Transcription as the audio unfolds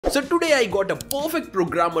So today I got a perfect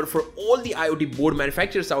programmer for all the IoT board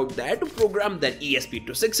manufacturers out there to program the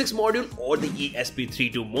ESP266 module or the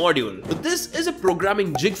ESP32 module. So this is a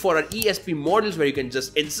programming jig for our ESP modules where you can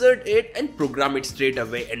just insert it and program it straight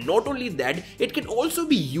away, and not only that, it can also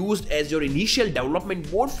be used as your initial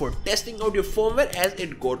development board for testing out your firmware, as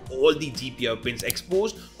it got all the GPIO pins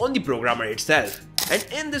exposed on the programmer itself. And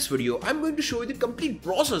in this video, I'm going to show you the complete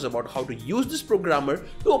process about how to use this programmer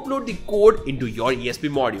to upload the code into your ESP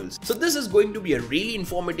modules. So this is going to be a really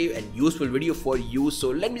informative and useful video for you.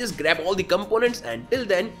 So let me just grab all the components, and till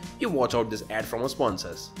then, you watch out this ad from our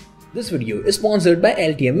sponsors. This video is sponsored by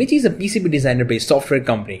LTM, which is a PCB designer based software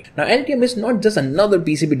company. Now LTM is not just another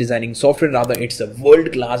PCB designing software, rather it's a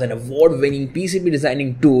world-class and award-winning PCB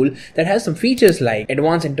designing tool that has some features like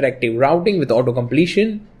advanced interactive routing with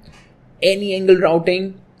auto-completion, any angle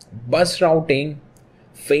routing, bus routing,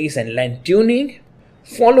 phase and length tuning,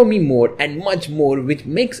 follow me more, and much more, which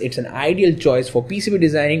makes it an ideal choice for PCB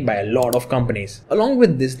designing by a lot of companies. Along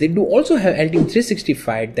with this, they do also have LTM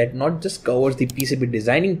 365 that not just covers the PCB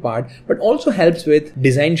designing part but also helps with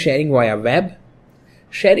design sharing via web,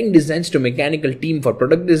 sharing designs to mechanical team for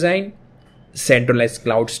product design, centralized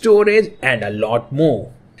cloud storage, and a lot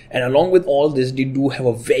more. And along with all this, they do have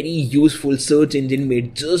a very useful search engine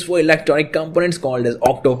made just for electronic components called as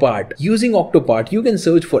Octopart. Using Octopart, you can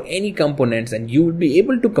search for any components and you will be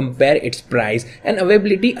able to compare its price and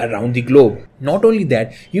availability around the globe. Not only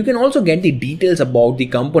that, you can also get the details about the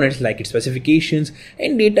components like its specifications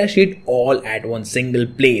and datasheet all at one single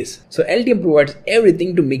place. So LTM provides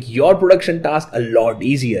everything to make your production task a lot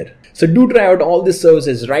easier. So do try out all these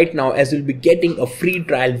services right now, as you'll be getting a free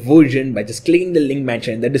trial version by just clicking the link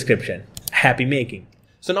mentioned in the description. Happy making!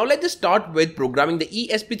 So now let's just start with programming the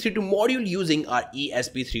ESP32 module using our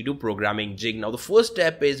ESP32 programming jig. Now the first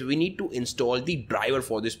step is we need to install the driver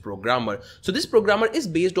for this programmer. So this programmer is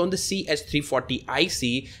based on the CS340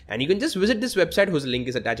 IC, and you can just visit this website whose link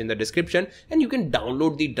is attached in the description, and you can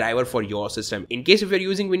download the driver for your system. In case if you're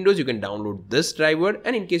using Windows, you can download this driver,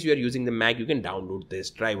 and in case you are using the Mac, you can download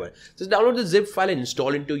this driver. Just download the zip file and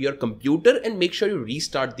install into your computer, and make sure you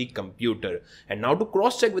restart the computer. And now to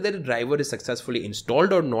cross check whether the driver is successfully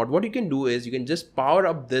installed or not, what you can do is you can just power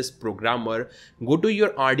up this programmer, go to your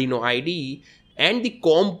Arduino IDE, and the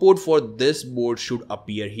COM port for this board should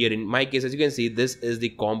appear here. In my case, as you can see, this is the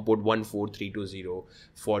COM port 14320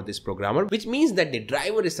 for this programmer, which means that the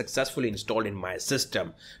driver is successfully installed in my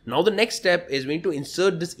system. Now the next step is we need to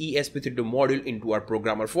insert this ESP32 module into our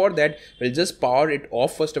programmer. For that, we'll just power it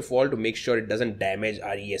off first of all to make sure it doesn't damage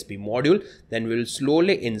our ESP module. Then we'll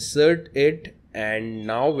slowly insert it, and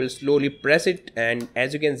now we'll slowly press it, and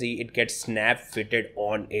as you can see, it gets snap fitted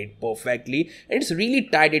on it perfectly, and it's really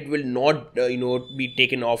tight. It will not be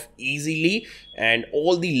taken off easily, and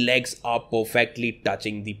all the legs are perfectly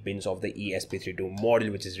touching the pins of the ESP32 module,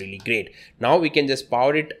 which is really great. Now we can just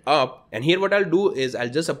power it up, and here what I'll do is I'll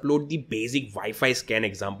just upload the basic Wi-Fi scan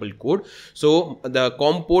example code. So the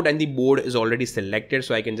COM port and the board is already selected,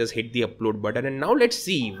 so I can just hit the upload button, and now let's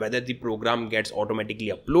see whether the program gets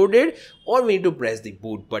automatically uploaded or we need to press the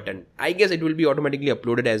boot button. I guess it will be automatically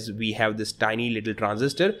uploaded, as we have this tiny little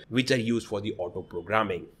transistor which are used for the auto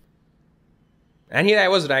programming. And here I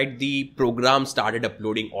was right, the program started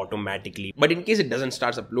uploading automatically. But in case it doesn't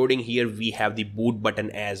start uploading, here we have the boot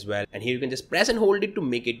button as well. And here you can just press and hold it to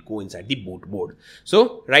make it go inside the boot board.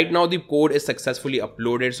 So right now the code is successfully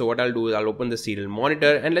uploaded. So what I'll do is I'll open the serial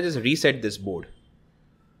monitor and let's just reset this board.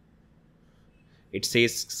 It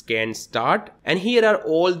says scan start, and here are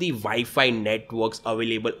all the Wi-Fi networks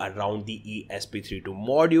available around the ESP32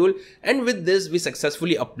 module, and with this we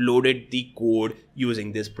successfully uploaded the code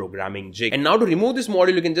using this programming jig. And now to remove this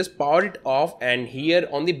module, you can just power it off, and here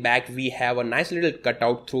on the back we have a nice little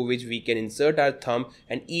cutout through which we can insert our thumb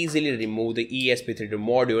and easily remove the ESP32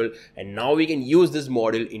 module, and now we can use this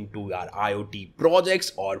module into our IoT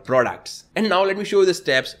projects or products. And now let me show you the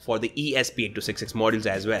steps for the ESP8266 modules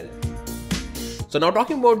as well. So now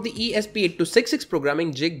talking about the ESP8266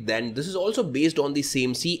 programming jig, then this is also based on the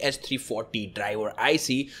same CS340 driver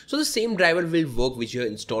IC. So the same driver will work which you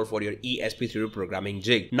install for your ESP32 programming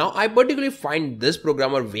jig. Now I particularly find this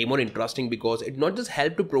programmer way more interesting because it not just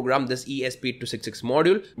helps to program this ESP8266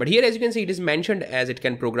 module, but here as you can see it is mentioned as it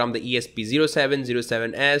can program the ESP07,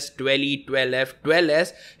 07S, 12E, 12F,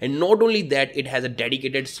 12S, and not only that, it has a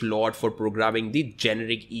dedicated slot for programming the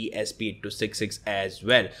generic ESP8266 as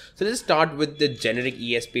well. So let's start with the generic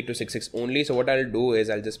ESP8266 only. So what I'll do is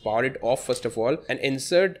I'll just power it off first of all and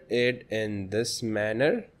insert it in this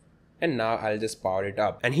manner. And now I'll just power it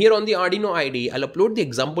up. And here on the Arduino IDE, I'll upload the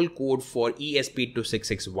example code for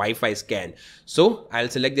ESP8266 Wi-Fi scan. So I'll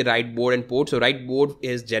select the right board and port. So right board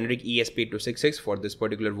is generic ESP8266 for this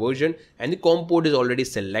particular version, and the COM port is already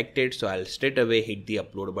selected. So I'll straight away hit the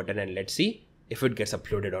upload button and let's see if it gets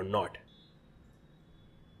uploaded or not.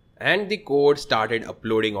 And the code started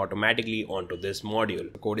uploading automatically onto this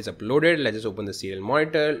module. The code is uploaded. Let's just open the serial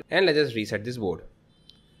monitor and let's just reset this board.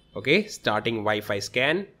 Okay, starting Wi-Fi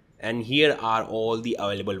scan. And here are all the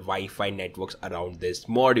available Wi-Fi networks around this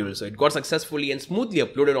module. So it got successfully and smoothly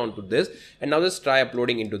uploaded onto this. And now just try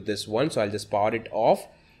uploading into this one. So I'll just power it off,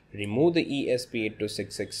 remove the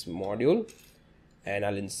ESP8266 module, and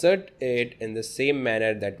I'll insert it in the same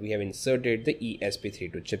manner that we have inserted the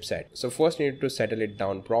ESP32 chipset. So first you need to settle it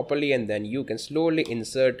down properly, and then you can slowly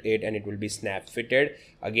insert it and it will be snap fitted.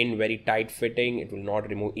 Again, very tight fitting, it will not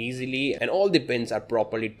remove easily, and all the pins are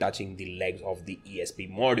properly touching the legs of the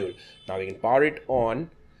ESP module. Now we can power it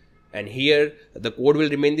on, and here the code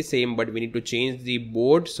will remain the same, but we need to change the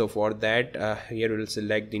board. So for that, here we'll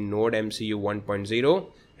select the Node MCU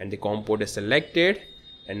 1.0 and the COM port is selected.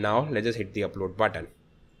 And now let's just hit the upload button.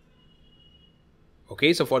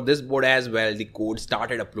 Okay, so for this board as well, the code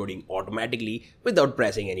started uploading automatically without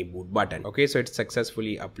pressing any boot button. Okay, so it's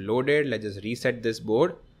successfully uploaded. Let's just reset this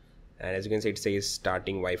board. And as you can see, it says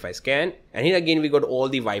starting Wi-Fi scan. And here again, we got all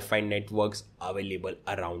the Wi-Fi networks available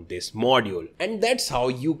around this module. And that's how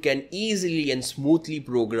you can easily and smoothly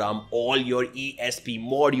program all your ESP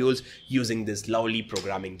modules using this lovely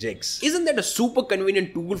programming jigs. Isn't that a super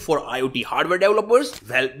convenient tool for IoT hardware developers?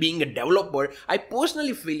 Well, being a developer, I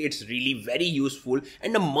personally feel it's really very useful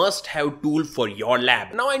and a must-have tool for your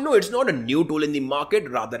lab. Now, I know it's not a new tool in the market,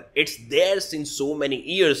 rather it's there since so many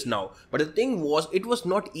years now. But the thing was, it was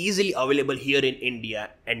not easily available here in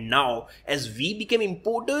India, and now as we became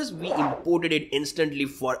importers, we imported it instantly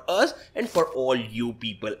for us and for all you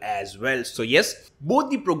people as well. So yes, both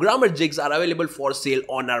the programmer jigs are available for sale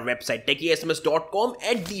on our website techiesms.com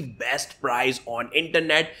at the best price on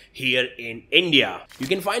internet here in India. You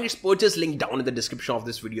can find its purchase link down in the description of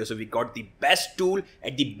this video. So we got the best tool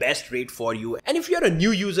at the best rate for you. And if you're a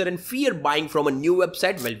new user and fear buying from a new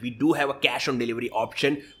website, well, we do have a cash on delivery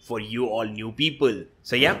option for you all new people.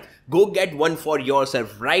 So yeah, go get one for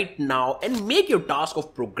yourself right now and make your task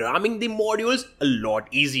of programming the modules a lot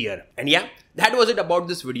easier. And yeah, that was it about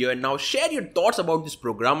this video. And now share your thoughts about these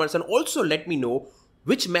programmers and also let me know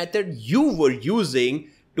which method you were using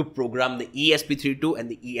to program the ESP32 and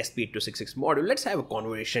the ESP8266 module. Let's have a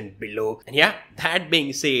conversation below. And yeah, that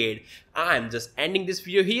being said, I'm just ending this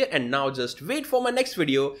video here, and now just wait for my next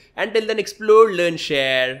video. Until then, explore, learn,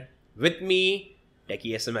 share with me,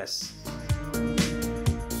 techiesms.